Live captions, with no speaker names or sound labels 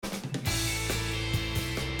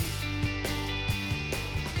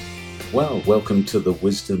Well, welcome to the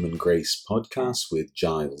Wisdom and Grace podcast with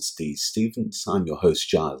Giles D. Stevens. I'm your host,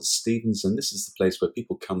 Giles Stevens, and this is the place where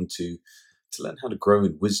people come to learn how to grow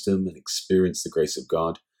in wisdom and experience the grace of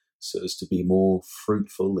God so as to be more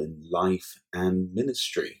fruitful in life and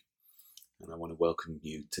ministry. And I want to welcome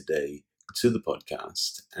you today to the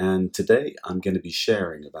podcast. And today I'm going to be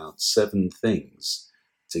sharing about 7 things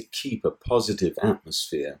to keep a positive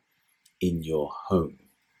atmosphere in your home.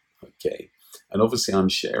 Okay. And obviously, I'm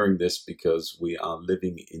sharing this because we are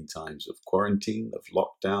living in times of quarantine, of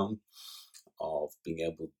lockdown, of being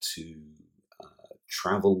able to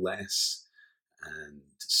travel less and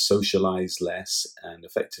socialize less. And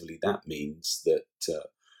effectively, that means that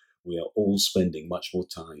we are all spending much more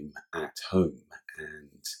time at home.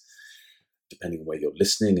 And depending on where you're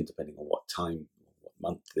listening and depending on what time, what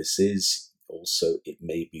month this is, also, it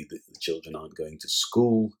may be that the children aren't going to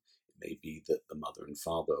school. It may be that the mother and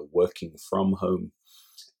father are working from home.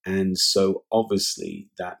 And so obviously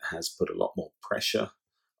that has put a lot more pressure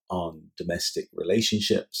on domestic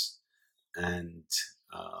relationships. And,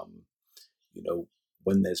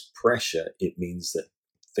 when there's pressure, it means that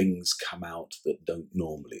things come out that don't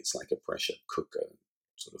normally. It's like a pressure cooker,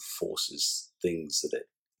 sort of forces things that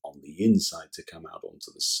are on the inside to come out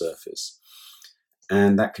onto the surface.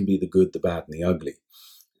 And that can be the good, the bad, and the ugly.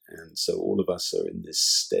 And so all of us are in this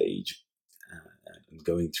stage and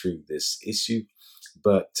going through this issue.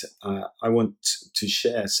 But I want to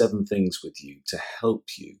share 7 things with you to help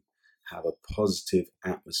you have a positive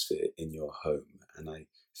atmosphere in your home. And I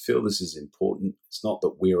feel this is important. It's not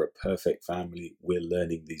that we're a perfect family. We're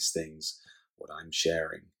learning these things, what I'm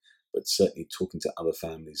sharing. But certainly talking to other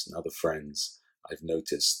families and other friends, I've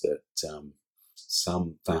noticed that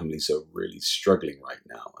some families are really struggling right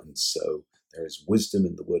now. And so there is wisdom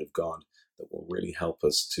in the Word of God that will really help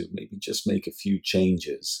us to maybe just make a few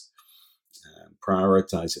changes,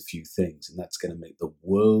 prioritize a few things, and that's going to make the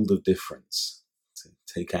world of difference to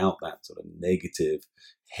take out that sort of negative,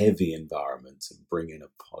 heavy environment and bring in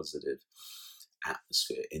a positive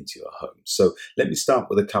atmosphere into your home. So let me start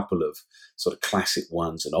with a couple of sort of classic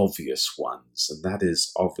ones and obvious ones, and that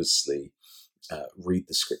is obviously read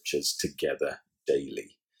the scriptures together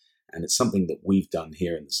daily. And it's something that we've done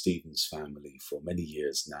here in the Stevens family for many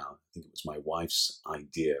years now. I think it was my wife's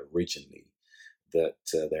idea originally that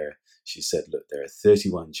she said, look, there are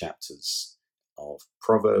 31 chapters of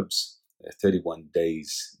Proverbs. There are 31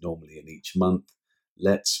 days normally in each month.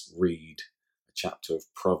 Let's read a chapter of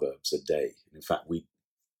Proverbs a day. And in fact, we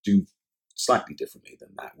do slightly differently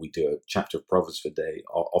than that. We do a chapter of Proverbs per day.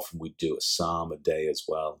 Often we do a psalm a day as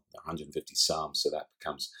well, 150 psalms. So that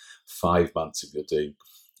becomes 5 months if you're doing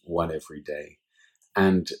one every day.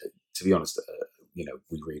 And to be honest,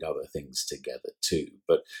 we read other things together too.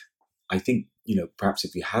 But I think, perhaps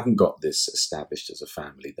if you haven't got this established as a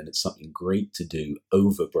family, then it's something great to do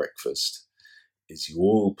over breakfast, is you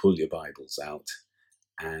all pull your Bibles out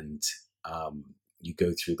and you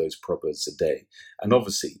go through those Proverbs a day. And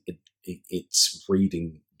obviously it's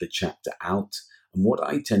reading the chapter out. And what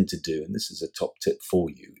I tend to do, and this is a top tip for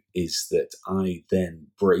you, is that I then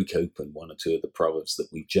break open 1 or 2 of the Proverbs that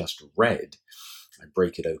we just read. I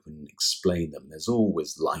break it open and explain them. There's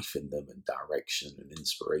always life in them and direction and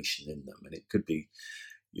inspiration in them. And it could be,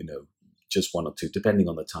 just 1 or 2, depending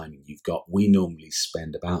on the timing you've got. We normally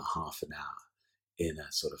spend about half an hour in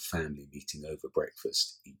a sort of family meeting over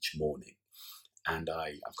breakfast each morning. And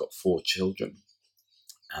I've got 4 children.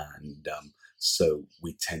 And so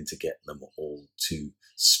we tend to get them all to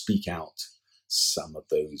speak out some of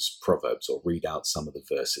those proverbs or read out some of the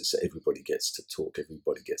verses. So everybody gets to talk,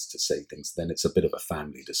 everybody gets to say things. Then it's a bit of a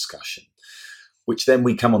family discussion, which then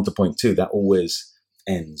we come on to point 2. That always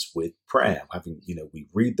ends with prayer. We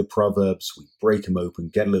read the proverbs, we break them open,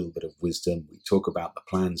 get a little bit of wisdom. We talk about the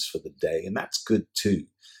plans for the day, and that's good too.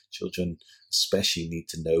 Children especially need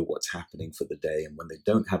to know what's happening for the day. And when they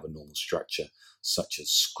don't have a normal structure, such as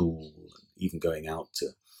school, and even going out to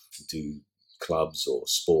do clubs or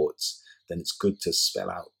sports, then it's good to spell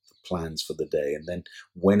out the plans for the day. And then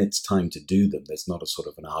when it's time to do them, there's not a sort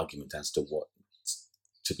of an argument as to what's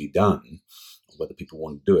to be done, or whether people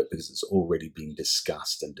want to do it, because it's already been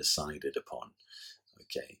discussed and decided upon.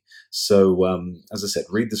 Okay, so as I said,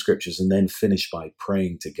 read the scriptures and then finish by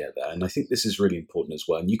praying together. And I think this is really important as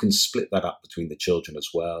well. And you can split that up between the children as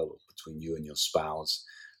well, or between you and your spouse.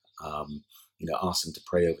 Ask them to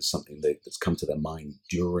pray over something that's come to their mind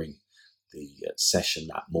during the session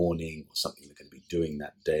that morning, or something they're going to be doing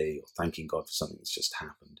that day, or thanking God for something that's just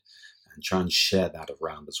happened. And try and share that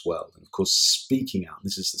around as well. And of course, speaking out,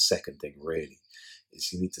 this is the second thing really,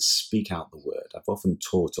 is you need to speak out the word. I've often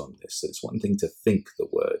taught on this, that it's one thing to think the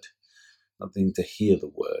word, another thing to hear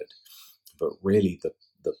the word. but really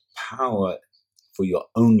the power for your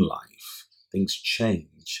own life, things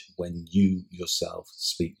change when you yourself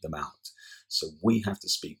speak them out. So we have to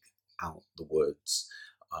speak out the words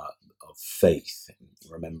of faith,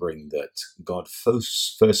 remembering that God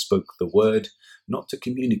first spoke the word not to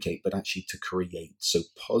communicate, but actually to create. So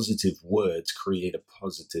positive words create a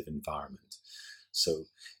positive environment. So,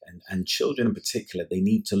 and children in particular, they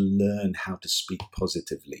need to learn how to speak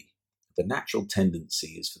positively. The natural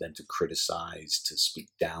tendency is for them to criticize, to speak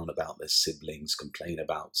down about their siblings, complain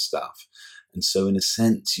about stuff. And so, in a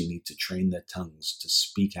sense, you need to train their tongues to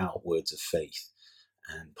speak out words of faith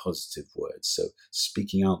and positive words. So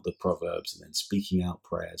speaking out the Proverbs and then speaking out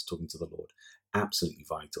prayers, talking to the Lord, absolutely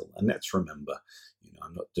vital. And let's remember,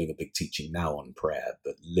 I'm not doing a big teaching now on prayer,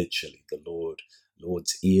 but literally the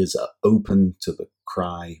Lord's ears are open to the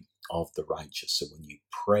cry of the righteous. So when you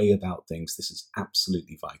pray about things, this is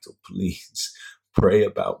absolutely vital. Please pray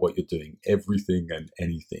about what you're doing, everything and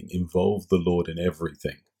anything. Involve the Lord in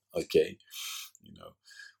everything. Okay.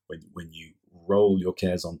 When you roll your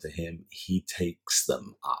cares onto him, he takes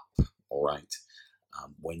them up. All right.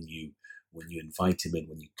 When you invite him in,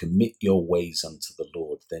 when you commit your ways unto the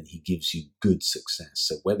Lord, then he gives you good success.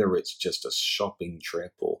 So whether it's just a shopping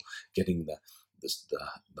trip or getting the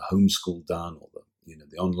homeschool done or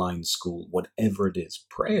the online school, whatever it is,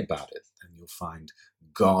 pray about it, and you'll find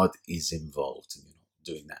God is involved, and you're not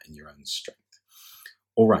doing that in your own strength.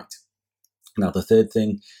 All right. Now the third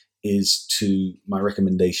thing is my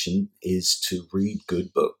recommendation is to read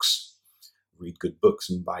good books. Read good books,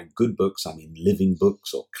 and by good books I mean living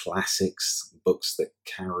books or classics, books that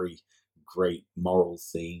carry great moral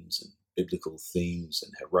themes and biblical themes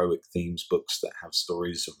and heroic themes, books that have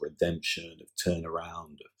stories of redemption, of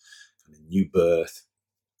turnaround, of new birth,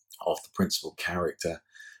 of the principal character.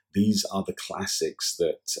 These are the classics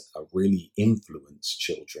that really influence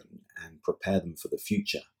children and prepare them for the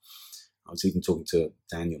future. I was even talking to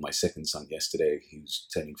Daniel, my second son, yesterday, who's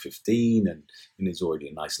turning 15, and he's already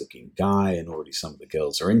a nice-looking guy, and already some of the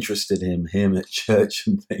girls are interested in him at church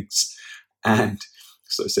and things. And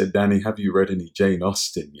so I said, Danny, have you read any Jane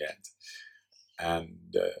Austen yet?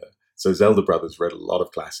 And so his elder brother's read a lot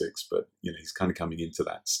of classics, but he's kind of coming into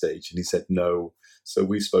that stage. And he said no. So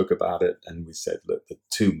we spoke about it, and we said, look, the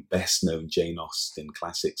two best-known Jane Austen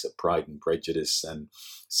classics are Pride and Prejudice and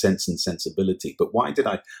Sense and Sensibility. But why did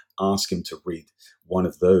I ask him to read one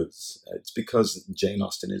of those? It's because Jane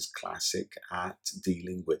Austen is classic at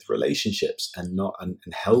dealing with relationships and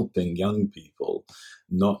helping young people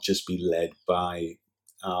not just be led by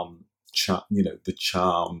the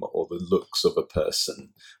charm or the looks of a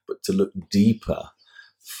person, but to look deeper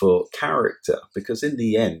for character, because in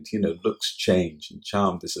the end, looks change and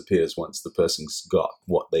charm disappears once the person's got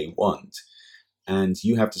what they want, and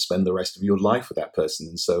you have to spend the rest of your life with that person.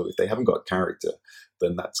 And so if they haven't got character,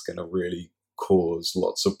 then that's going to really cause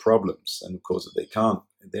lots of problems. And of course, if they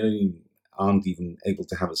aren't even able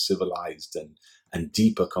to have a civilized and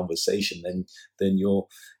deeper conversation, then your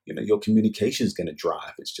communication is going to dry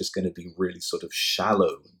up. It's just going to be really sort of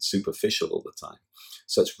shallow and superficial all the time.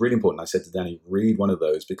 So it's really important. I said to Danny, read one of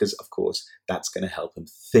those, because of course that's going to help him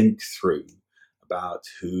think through about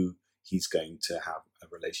who he's going to have a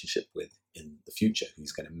relationship with in the future, who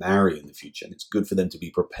he's going to marry in the future. And it's good for them to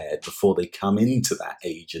be prepared before they come into that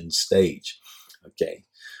age and stage. Okay.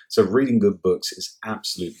 So reading good books is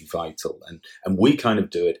absolutely vital. And we kind of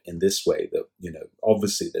do it in this way that,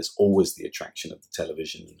 obviously there's always the attraction of the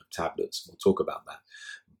television and the tablets. We'll talk about that.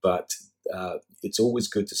 But it's always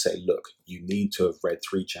good to say, look, you need to have read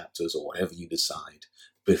 3 chapters or whatever you decide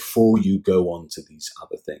before you go on to these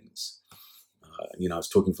other things. I was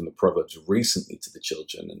talking from the Proverbs recently to the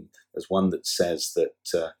children, and there's one that says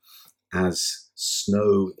that as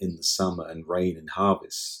snow in the summer and rain in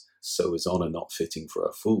harvest, so is honor not fitting for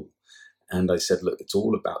a fool. And I said, look, it's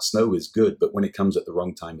all about, snow is good, but when it comes at the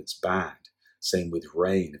wrong time, it's bad. Same with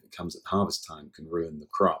rain. If it comes at harvest time, it can ruin the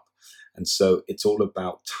crop. And so it's all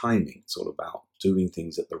about timing. It's all about doing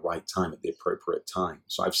things at the right time, at the appropriate time.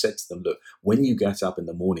 So I've said to them, look, when you get up in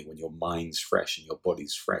the morning, when your mind's fresh and your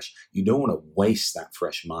body's fresh, you don't want to waste that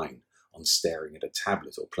fresh mind on staring at a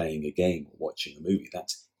tablet or playing a game or watching a movie.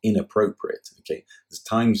 That's inappropriate. Okay, there's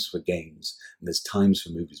times for games and there's times for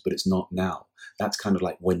movies, but it's not now. That's kind of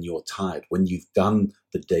like when you're tired, when you've done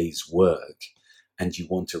the day's work and you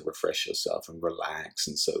want to refresh yourself and relax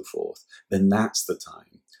and so forth, then that's the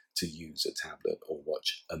time to use a tablet or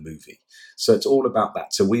watch a movie. So it's all about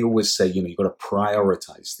that. So we always say, you've got to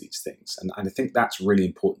prioritize these things. And I think that's really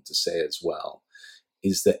important to say as well,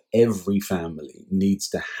 is that every family needs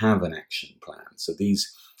to have an action plan. So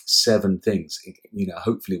these 7 things.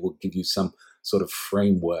 Hopefully will give you some sort of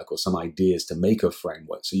framework or some ideas to make a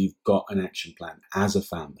framework. So you've got an action plan as a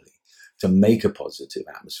family to make a positive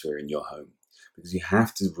atmosphere in your home. Because you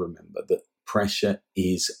have to remember that pressure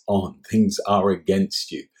is on. Things are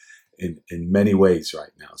against you in many ways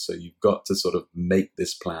right now. So you've got to sort of make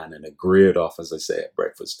this plan and agree it off, as I say, at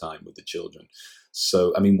breakfast time with the children.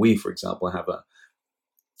 So, we, for example,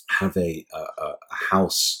 have a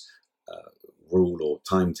house rule or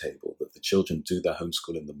timetable that the children do their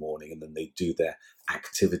homeschool in the morning, and then they do their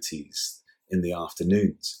activities in the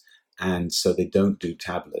afternoons. And so they don't do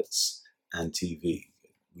tablets and TV.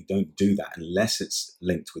 We don't do that unless it's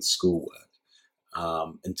linked with schoolwork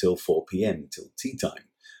until 4 p.m., until tea time.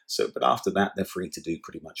 So, but after that, they're free to do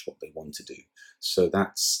pretty much what they want to do. So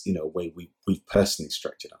that's, a way we've personally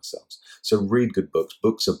structured ourselves. So read good books.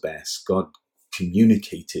 Books are best. God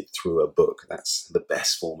communicated through a book. That's the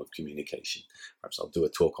best form of communication. Perhaps I'll do a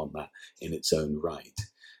talk on that in its own right.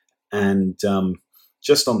 And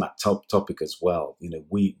just on that topic as well,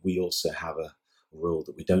 we also have a rule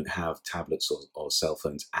that we don't have tablets or cell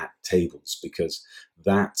phones at tables, because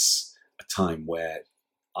that's a time where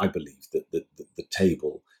I believe that the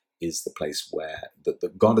table is the place where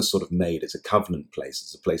that God has sort of made as a covenant place.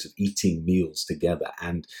 It's a place of eating meals together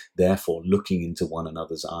and therefore looking into one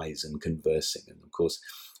another's eyes and conversing. And of course,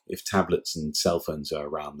 if tablets and cell phones are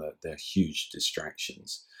around, they're huge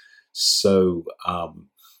distractions. So,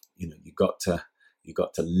 you've got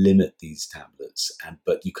to limit these tablets,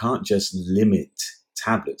 but you can't just limit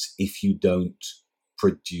tablets if you don't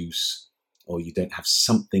produce or you don't have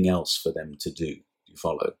something else for them to do. You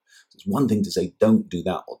follow? It's one thing to say, don't do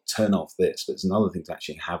that or turn off this, but it's another thing to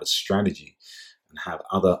actually have a strategy and have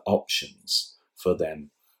other options for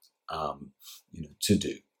them, to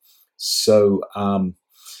do. So,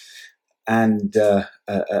 and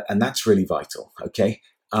that's really vital. Okay.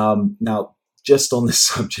 Now, just on the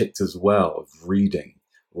subject as well of reading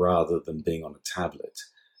rather than being on a tablet,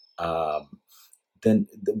 then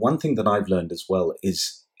the one thing that I've learned as well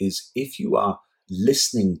is if you are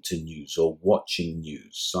listening to news or watching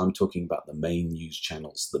news, so I'm talking about the main news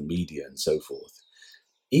channels, the media and so forth,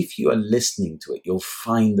 if you are listening to it, you'll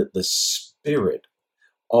find that the spirit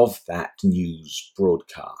of that news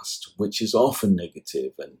broadcast, which is often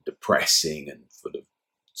negative and depressing and full of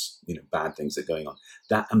bad things that are going on,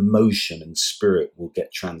 that emotion and spirit will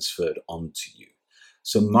get transferred onto you.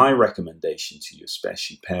 So my recommendation to you,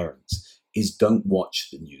 especially parents, is don't watch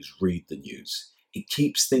the news, read the news. It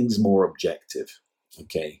keeps things more objective,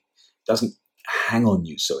 okay? It doesn't hang on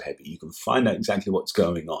you so heavy. You can find out exactly what's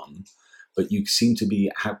going on, but you seem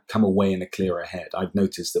to come away in a clearer head. I've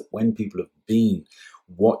noticed that when people have been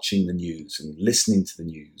watching the news and listening to the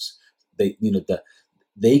news,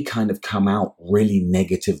 they kind of come out really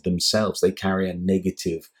negative themselves. They carry a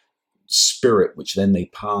negative spirit, which then they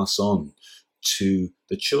pass on to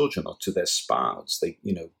the children or to their spouse. They,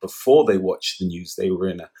 before they watch the news, they were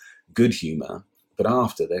in a good humor, but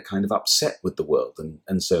after they're kind of upset with the world.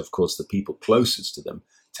 And so, of course, the people closest to them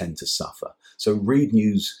tend to suffer. So read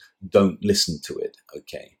news, don't listen to it,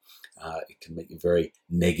 okay? It can make you very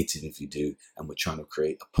negative if you do, and we're trying to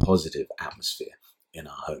create a positive atmosphere in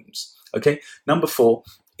our homes. Okay, number 4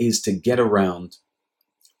 is to get around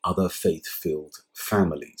other faith-filled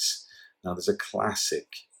families. Now, there's a classic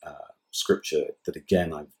scripture that,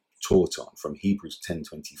 again, I've taught on from Hebrews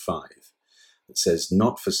 10:25. It says,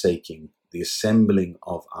 not forsaking the assembling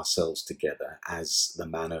of ourselves together as the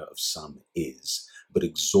manner of some is, but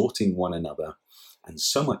exhorting one another, and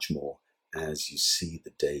so much more as you see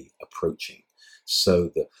the day approaching.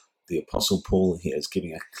 So the Apostle Paul here is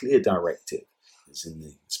giving a clear directive,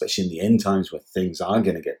 especially in the end times where things are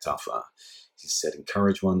going to get tougher. He said,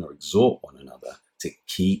 encourage one or exhort one another to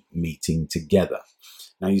keep meeting together.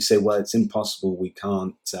 Now you say, well, it's impossible. We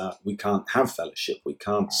can't have fellowship. We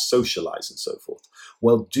can't socialize and so forth.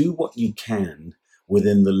 Well, do what you can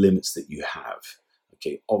within the limits that you have.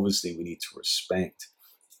 Okay, obviously we need to respect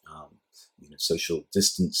social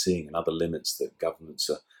distancing and other limits that governments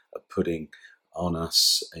are putting on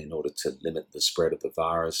us in order to limit the spread of the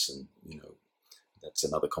virus. And, that's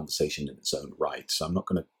another conversation in its own right. So I'm not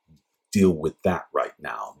going to deal with that right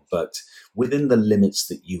now. But within the limits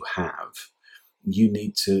that you have, you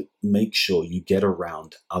need to make sure you get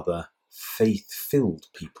around other faith-filled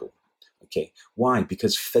people. Okay, why?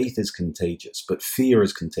 Because faith is contagious, but fear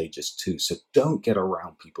is contagious too. So don't get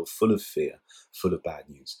around people full of fear, full of bad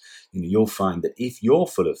news. You'll find that if you're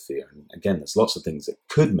full of fear, and again, there's lots of things that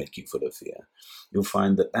could make you full of fear, you'll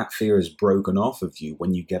find that fear is broken off of you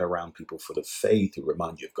when you get around people full of faith who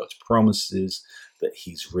remind you of God's promises, that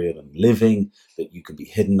he's real and living, that you can be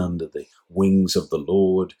hidden under the wings of the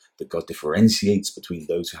Lord, that God differentiates between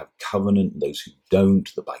those who have covenant and those who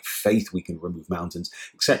don't, that by faith we can remove mountains,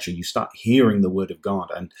 etc. You start hearing the word of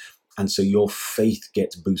God, and so your faith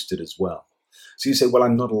gets boosted as well. So you say, well,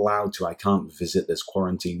 I'm not allowed to, I can't visit, there's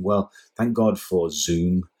quarantine. Well, thank God for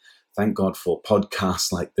Zoom. Thank God for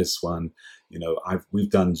podcasts like this one. We've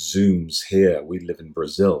done Zooms here. We live in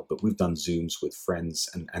Brazil, but we've done Zooms with friends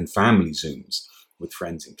and family Zooms with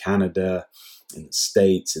friends in Canada, in the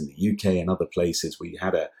States, in the UK, and other places. We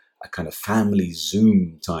had a kind of family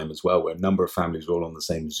Zoom time as well, where a number of families were all on the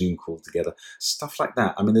same Zoom call together. Stuff like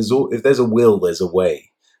that. I mean, if there's a will, there's a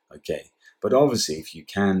way. Okay. But obviously, if you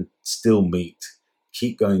can still meet,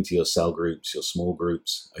 keep going to your cell groups, your small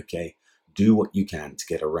groups. Okay. Do what you can to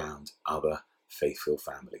get around other faithful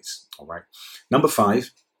families. All right. Number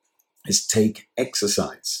 5 is take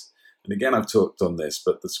exercise. And again, I've talked on this,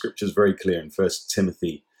 but the scripture is very clear in 1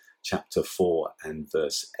 Timothy chapter 4 and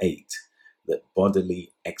verse 8 that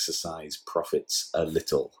bodily exercise profits a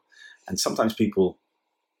little. And sometimes people,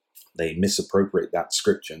 they misappropriate that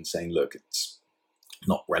scripture and saying, look, it's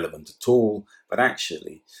not relevant at all. But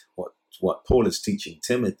actually, what Paul is teaching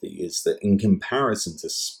Timothy is that in comparison to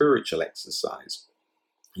spiritual exercise,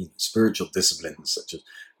 spiritual disciplines such as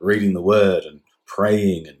reading the word and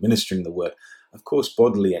praying and ministering the word, of course,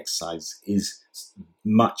 bodily exercise is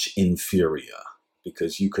much inferior,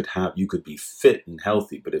 because you could be fit and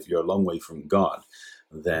healthy, but if you're a long way from God,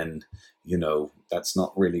 then that's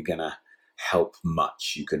not really gonna help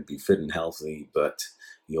much. You can be fit and healthy, but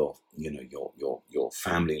your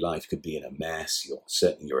family life could be in a mess.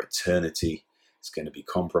 Certainly your eternity is going to be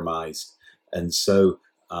compromised. And so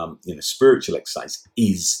spiritual exercise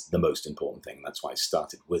is the most important thing. That's why I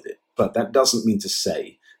started with it. But that doesn't mean to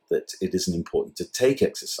say that it isn't important to take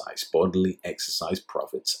exercise. Bodily exercise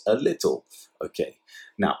profits a little. Okay.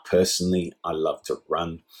 Now, personally, I love to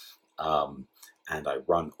run, and I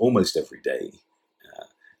run almost every day.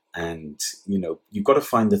 And you've got to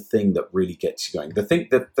find the thing that really gets you going. The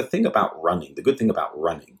thing about running, the good thing about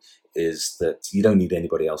running, is that you don't need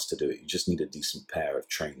anybody else to do it. You just need a decent pair of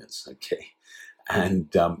trainers. Okay.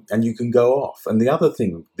 And you can go off. And the other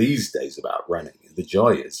thing these days about running, the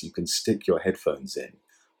joy is you can stick your headphones in,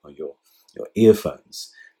 or your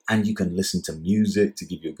earphones, and you can listen to music to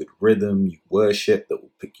give you a good rhythm. You worship that will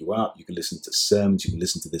pick you up. You can listen to sermons. You can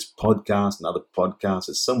listen to this podcast and other podcasts.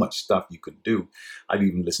 There's so much stuff you can do. I've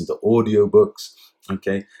even listened to audiobooks.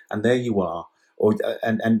 Okay, and there you are.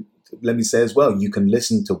 And let me say as well, you can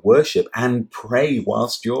listen to worship and pray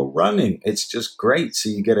whilst you're running. It's just great. So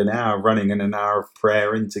you get an hour of running and an hour of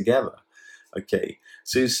prayer in together. Okay.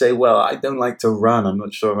 So you say, well, I don't like to run. I'm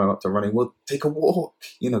not sure if I'm up to running. Well, take a walk,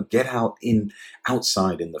 get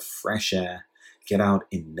outside in the fresh air, get out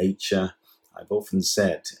in nature. I've often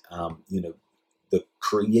said, the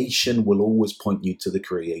creation will always point you to the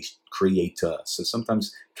creator. So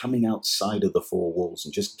sometimes coming outside of the four walls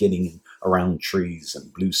and just getting around trees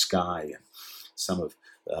and blue sky and some of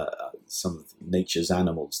nature's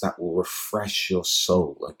animals, that will refresh your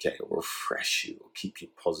soul. Okay, it will refresh you, it will keep you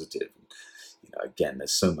positive. Again,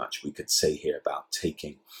 there's so much we could say here about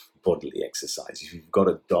taking bodily exercise. If you've got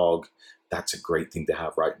a dog, that's a great thing to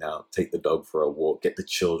have right now. Take the dog for a walk. Get the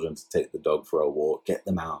children to take the dog for a walk. Get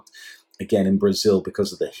them out. Again, in Brazil,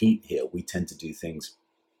 because of the heat here, we tend to do things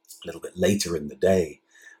a little bit later in the day.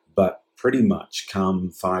 But pretty much come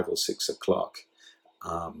 5 or 6 o'clock,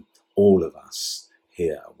 all of us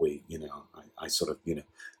here, I sort of,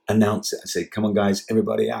 announce it. I say, come on, guys,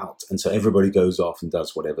 everybody out. And so everybody goes off and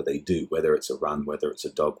does whatever they do, whether it's a run, whether it's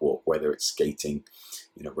a dog walk, whether it's skating,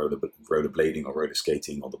 rollerblading or roller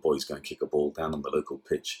skating, or the boys go and kick a ball down on the local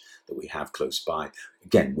pitch that we have close by.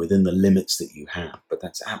 Again, within the limits that you have, but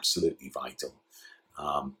that's absolutely vital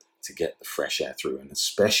to get the fresh air through. And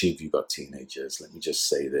especially if you've got teenagers, let me just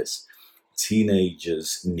say this.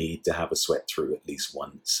 Teenagers need to have a sweat through at least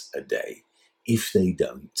once a day. If they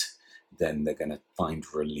don't, then they're going to find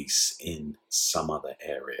release in some other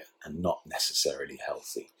area and not necessarily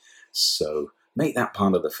healthy. So make that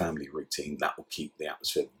part of the family routine. That will keep the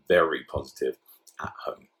atmosphere very positive at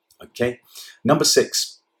home. Okay. Number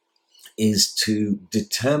 6 is to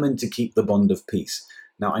determine to keep the bond of peace.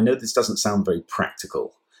 Now, I know this doesn't sound very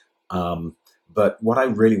practical, but what I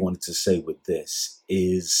really wanted to say with this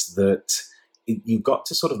is that you've got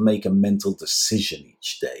to sort of make a mental decision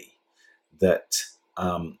each day that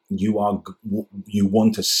you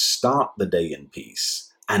want to start the day in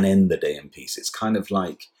peace and end the day in peace. It's kind of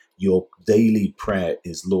like your daily prayer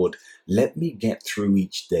is, Lord, let me get through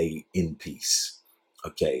each day in peace.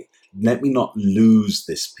 Okay, let me not lose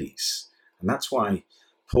this peace. And that's why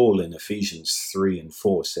Paul in Ephesians 3 and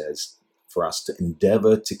 4 says for us to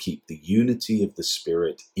endeavor to keep the unity of the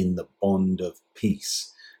Spirit in the bond of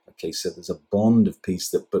peace. Okay, so there's a bond of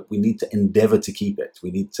peace, but we need to endeavor to keep it.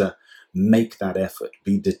 We need to make that effort,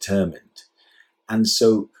 be determined. And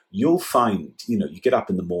so you'll find, you get up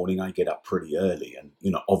in the morning. I get up pretty early, and,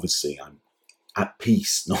 obviously I'm at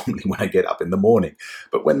peace normally when I get up in the morning.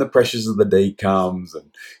 But when the pressures of the day comes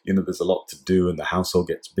and, there's a lot to do and the household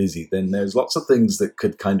gets busy, then there's lots of things that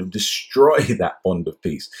could kind of destroy that bond of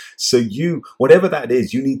peace. So whatever that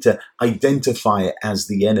is, you need to identify it as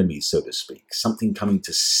the enemy, so to speak, something coming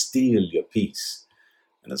to steal your peace.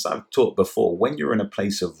 And as I've taught before, when you're in a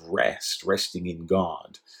place of resting in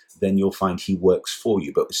God, then you'll find he works for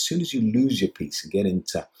you. But as soon as you lose your peace and get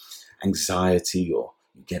into anxiety or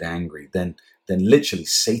you get angry, then literally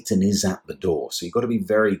Satan is at the door. So you've got to be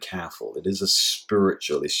very careful. It is a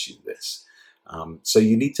spiritual issue, this. So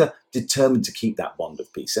you need to determine to keep that bond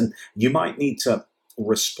of peace. And you might need to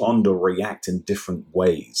respond or react in different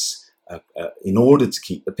ways in order to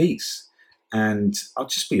keep the peace. And I'll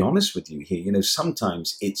just be honest with you here.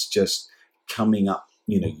 Sometimes it's just coming up.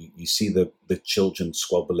 You see the children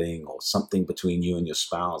squabbling or something between you and your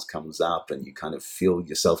spouse comes up and you kind of feel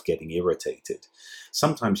yourself getting irritated.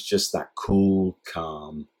 Sometimes just that cool,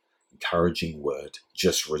 calm, encouraging word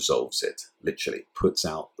just resolves it, literally puts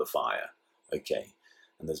out the fire, okay?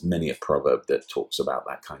 And there's many a proverb that talks about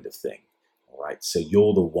that kind of thing, all right? So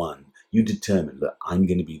you're the one, you determine that I'm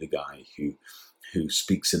going to be the guy who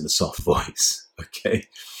speaks in the soft voice, okay?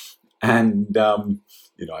 And,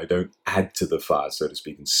 I don't add to the fire, so to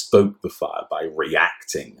speak, and stoke the fire by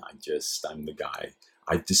reacting. I'm the guy.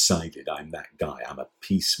 I've decided I'm that guy. I'm a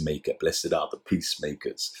peacemaker. Blessed are the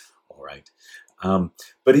peacemakers. All right.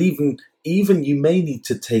 But even you may need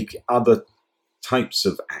to take other types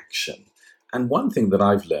of action. And one thing that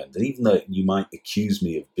I've learned, and even though you might accuse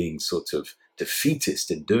me of being sort of defeatist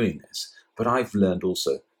in doing this, but I've learned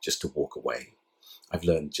also just to walk away. I've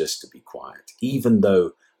learned just to be quiet, even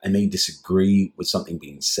though I may disagree with something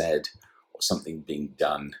being said or something being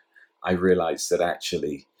done. I realize that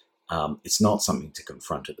actually it's not something to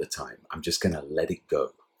confront at the time. I'm just going to let it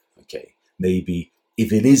go. Okay. Maybe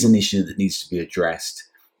if it is an issue that needs to be addressed,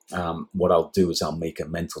 what I'll do is I'll make a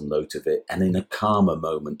mental note of it and in a calmer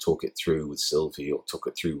moment talk it through with Sylvie or talk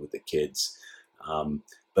it through with the kids,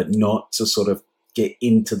 but not to sort of get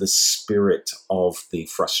into the spirit of the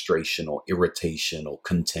frustration or irritation or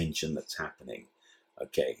contention that's happening.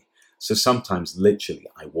 Okay, so sometimes literally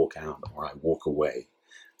I walk out or I walk away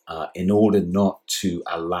in order not to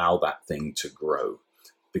allow that thing to grow.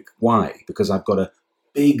 Why? Because I've got a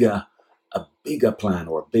bigger plan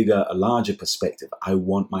or a larger perspective. I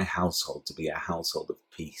want my household to be a household of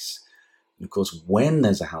peace. And of course, when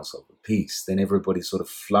there's a household of peace, then everybody sort of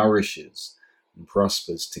flourishes and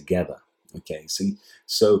prospers together. Okay,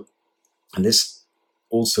 so and this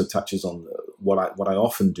also touches on what I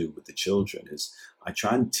often do with the children is I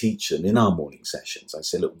try and teach them in our morning sessions. I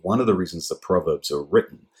say, look, one of the reasons the Proverbs are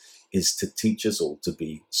written is to teach us all to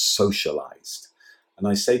be socialized. And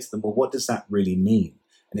I say to them, well, what does that really mean?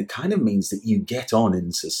 And it kind of means that you get on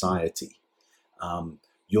in society.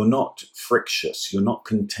 You're not frictious. You're not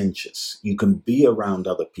contentious. You can be around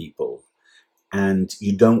other people and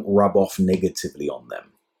you don't rub off negatively on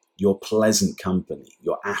them. You're pleasant company.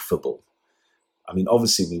 You're affable. I mean,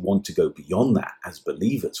 obviously, we want to go beyond that as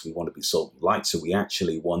believers. We want to be salt and light. So we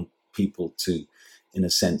actually want people to, in a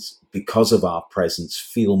sense, because of our presence,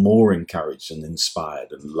 feel more encouraged and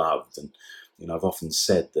inspired and loved. And, I've often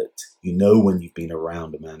said that when you've been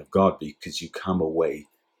around a man of God because you come away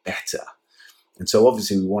better. And so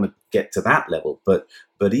obviously we want to get to that level. But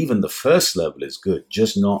even the first level is good,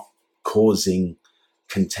 just not causing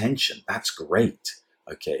contention. That's great.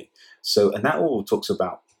 Okay. So, and that all talks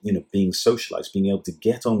about, being socialized, being able to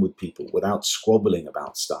get on with people without squabbling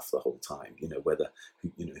about stuff the whole time, whether,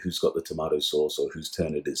 who's got the tomato sauce or whose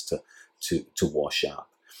turn it is to wash up.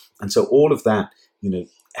 And so all of that,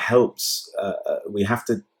 helps. We have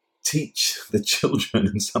to teach the children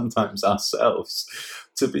and sometimes ourselves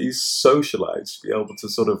to be socialized, to be able to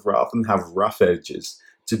sort of, rather than have rough edges,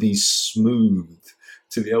 to be smooth,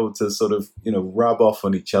 to be able to sort of, rub off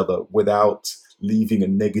on each other without leaving a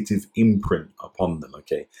negative imprint upon them,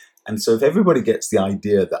 okay? And so if everybody gets the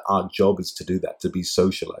idea that our job is to do that, to be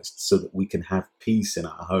socialized so that we can have peace in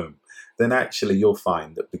our home, then actually you'll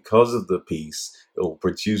find that because of the peace, it will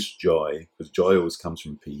produce joy, because joy always comes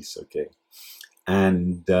from peace, okay?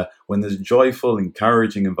 And when there's a joyful,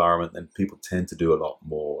 encouraging environment, then people tend to do a lot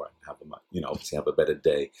more and have obviously have a better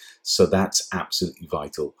day. So that's absolutely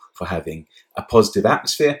vital for having a positive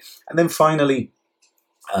atmosphere. And then finally,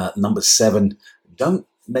 number 7, don't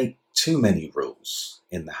make too many rules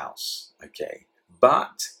in the house, okay?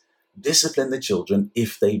 But discipline the children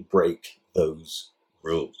if they break those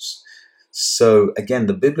rules. So again,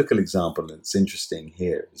 the biblical example, and it's interesting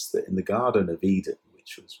here, is that in the Garden of Eden,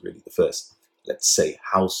 which was really the first, let's say,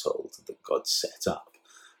 household that God set up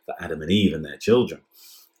for Adam and Eve and their children,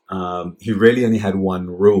 he really only had one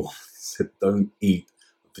rule. He said, don't eat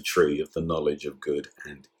the tree of the knowledge of good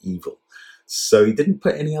and evil. So he didn't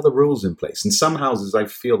put any other rules in place. In some houses, I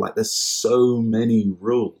feel like there's so many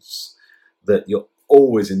rules that you're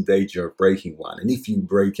always in danger of breaking one. And if you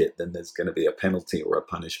break it, then there's going to be a penalty or a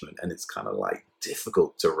punishment. And it's kind of like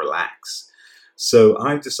difficult to relax. So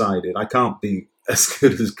I've decided I can't be as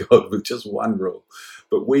good as God with just one rule.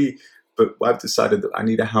 But I've decided that I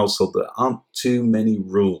need a household that aren't too many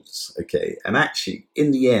rules. Okay. And actually,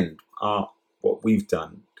 in the end, what we've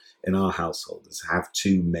done in our household is have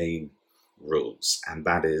two main rules. And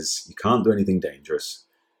that is, you can't do anything dangerous,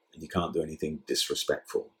 and you can't do anything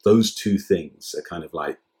disrespectful. Those two things are kind of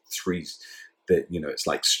like threes that, it's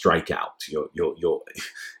like strike out.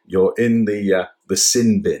 You're in the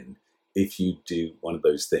sin bin if you do one of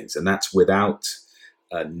those things, and that's without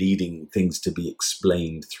needing things to be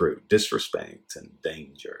explained through. Disrespect and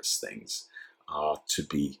dangerous things are to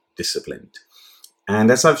be disciplined.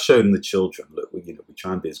 And as I've shown the children, look, we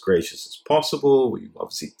try and be as gracious as possible. We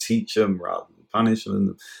obviously teach them rather than punish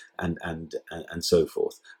them, and so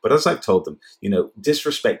forth. But as I've told them,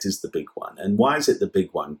 disrespect is the big one. And why is it the big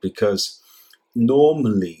one? Because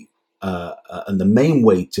normally, and the main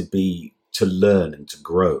way to learn and to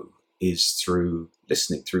grow is through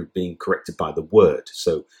listening, through being corrected by the word.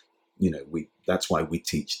 So, that's why we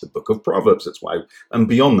teach the book of Proverbs. That's why, and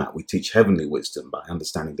beyond that, we teach heavenly wisdom by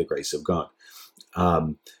understanding the grace of God.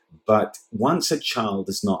 But once a child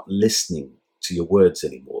is not listening to your words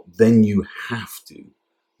anymore, then you have to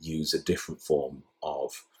use a different form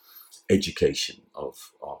of education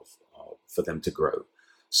for them to grow.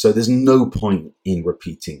 So there's no point in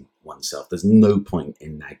repeating oneself. There's no point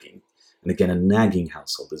in nagging. And again, a nagging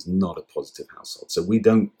household is not a positive household. So we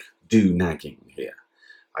don't do nagging here.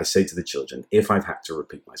 I say to the children, if I've had to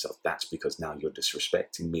repeat myself, that's because now you're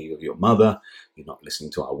disrespecting me or your mother. You're not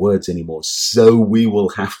listening to our words anymore. So we will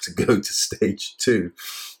have to go to stage 2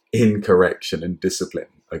 in correction and discipline.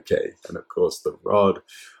 Okay. And of course, the rod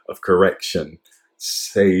of correction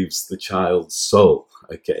saves the child's soul.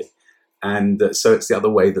 Okay. And so it's the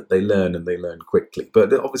other way that they learn, and they learn quickly.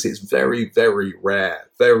 But obviously it's very, very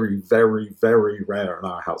rare, very, very, very rare in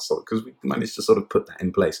our household, because we managed to sort of put that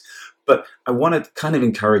in place. But I want to kind of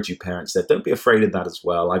encourage you parents there, don't be afraid of that as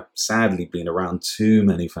well. I've sadly been around too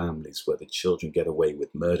many families where the children get away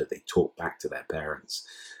with murder. They talk back to their parents,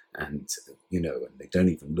 and and they don't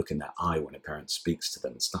even look in their eye when a parent speaks to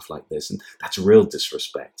them and stuff like this. And that's real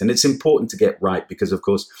disrespect. And it's important to get right, because of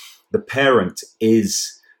course the parent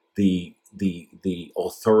is the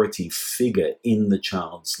authority figure in the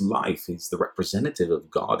child's life. He's the representative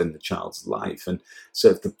of God in the child's life. And so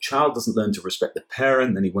if the child doesn't learn to respect the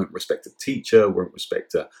parent, then he won't respect a teacher, won't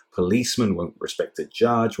respect a policeman, won't respect a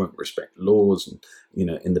judge, won't respect laws, and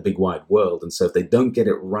in the big wide world. And so if they don't get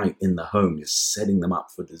it right in the home, you're setting them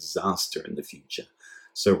up for disaster in the future.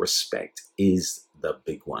 So respect is the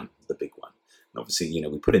big one. And obviously,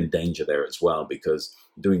 we put in danger there as well, because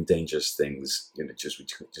doing dangerous things, we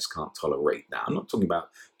just can't tolerate that. I'm not talking about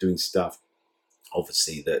doing stuff,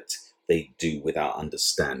 obviously, that they do without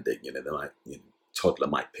understanding. Toddler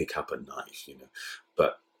might pick up a knife,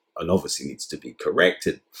 and obviously needs to be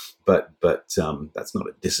corrected. But that's not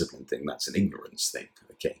a discipline thing. That's an ignorance thing.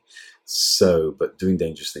 Okay. So, but doing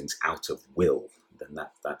dangerous things out of will, then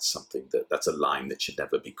that's something that's a line that should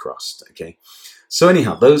never be crossed. Okay. So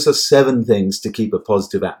anyhow, those are 7 things to keep a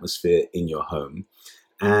positive atmosphere in your home.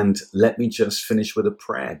 And let me just finish with a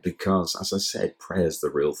prayer, because as I said, prayer is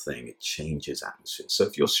the real thing. It changes atmosphere. So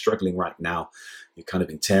if you're struggling right now, you've kind of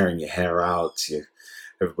been tearing your hair out,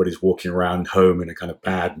 everybody's walking around home in a kind of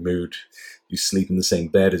bad mood. You sleep in the same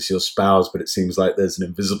bed as your spouse, but it seems like there's an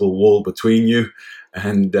invisible wall between you,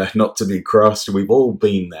 and not to be crossed. We've all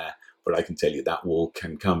been there. But I can tell you that wall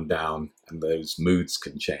can come down, and those moods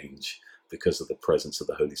can change because of the presence of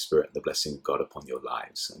the Holy Spirit and the blessing of God upon your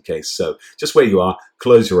lives. Okay, so just where you are,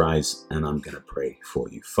 close your eyes, and I'm going to pray for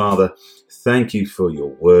you. Father, thank you for your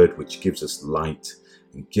word, which gives us light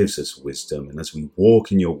and gives us wisdom. And as we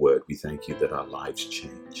walk in your word, we thank you that our lives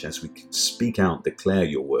change. As we speak out, declare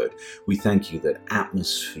your word, we thank you that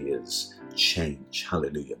atmospheres change.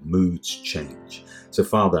 Hallelujah. Moods change. So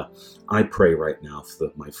Father, I pray right now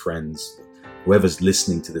for my friends, whoever's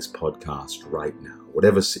listening to this podcast right now,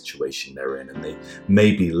 whatever situation they're in, and they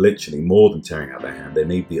may be literally more than tearing out their hand, they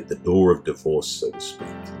may be at the door of divorce, so to speak,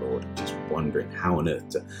 Lord, just wondering how on earth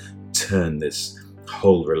to turn this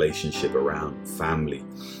whole relationship around, family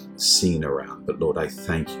scene around. But Lord, I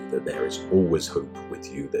thank you that there is always hope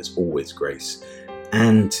with you. There's always grace.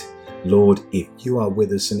 And Lord, if you are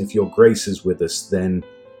with us and if your grace is with us, then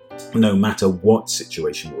no matter what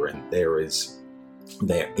situation we're in, there is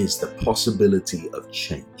the possibility of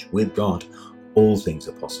change. With God, all things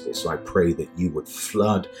are possible. So I pray that you would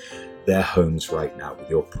flood their homes right now with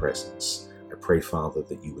your presence. I pray, Father,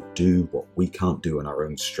 that you would do what we can't do in our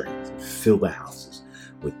own strength and fill their houses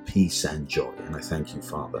with peace and joy. And I thank you,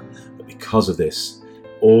 Father, that because of this,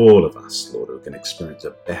 all of us, Lord, are going to experience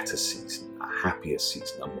a better season, a happier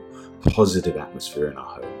season, a more positive atmosphere in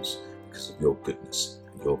our homes because of your goodness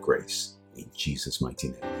and your grace. In Jesus' mighty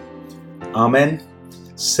name. Amen.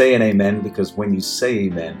 Say an amen, because when you say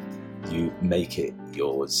amen, you make it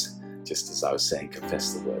yours. Just as I was saying,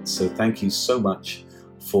 confess the word. So thank you so much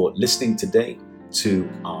for listening today to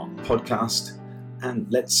our podcast. And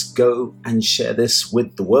let's go and share this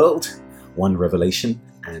with the world, one revelation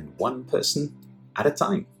and one person at a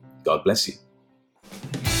time. God bless you.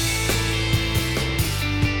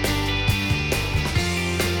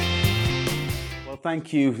 Well,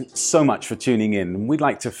 thank you so much for tuning in. We'd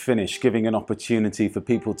like to finish giving an opportunity for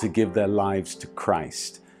people to give their lives to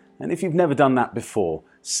Christ. And if you've never done that before,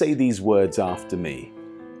 say these words after me.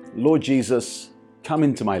 Lord Jesus, come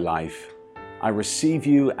into my life. I receive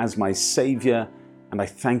you as my Savior, and I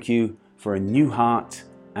thank you for a new heart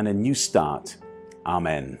and a new start.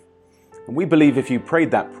 Amen. And we believe if you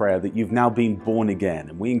prayed that prayer that you've now been born again,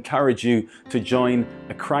 and we encourage you to join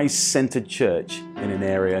a Christ-centered church in an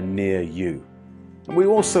area near you. And we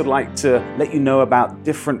also like to let you know about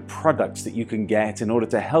different products that you can get in order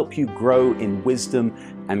to help you grow in wisdom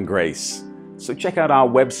and grace. So check out our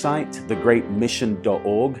website,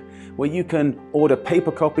 thegreatmission.org, where you can order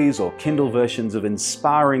paper copies or Kindle versions of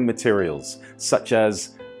inspiring materials, such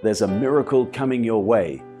as There's a Miracle Coming Your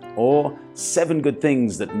Way, or 7 Good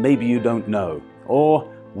Things That Maybe You Don't Know, or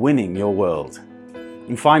Winning Your World.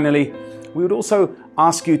 And finally, we would also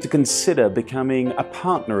ask you to consider becoming a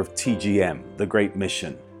partner of TGM, The Great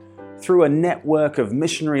Mission. Through a network of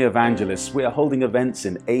missionary evangelists, we are holding events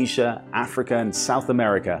in Asia, Africa, and South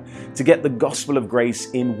America to get the gospel of grace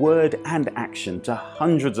in word and action to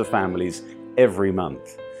hundreds of families every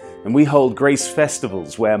month. And we hold grace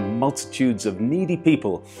festivals where multitudes of needy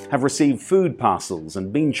people have received food parcels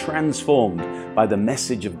and been transformed by the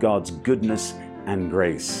message of God's goodness and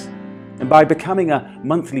grace. And by becoming a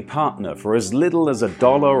monthly partner for as little as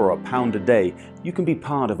 $1 or £1 a day, you can be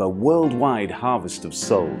part of a worldwide harvest of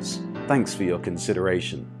souls. Thanks for your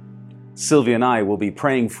consideration. Sylvia and I will be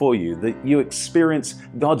praying for you that you experience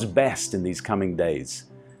God's best in these coming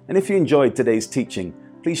days. And if you enjoyed today's teaching,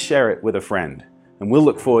 please share it with a friend. And we'll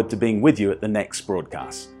look forward to being with you at the next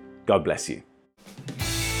broadcast. God bless you.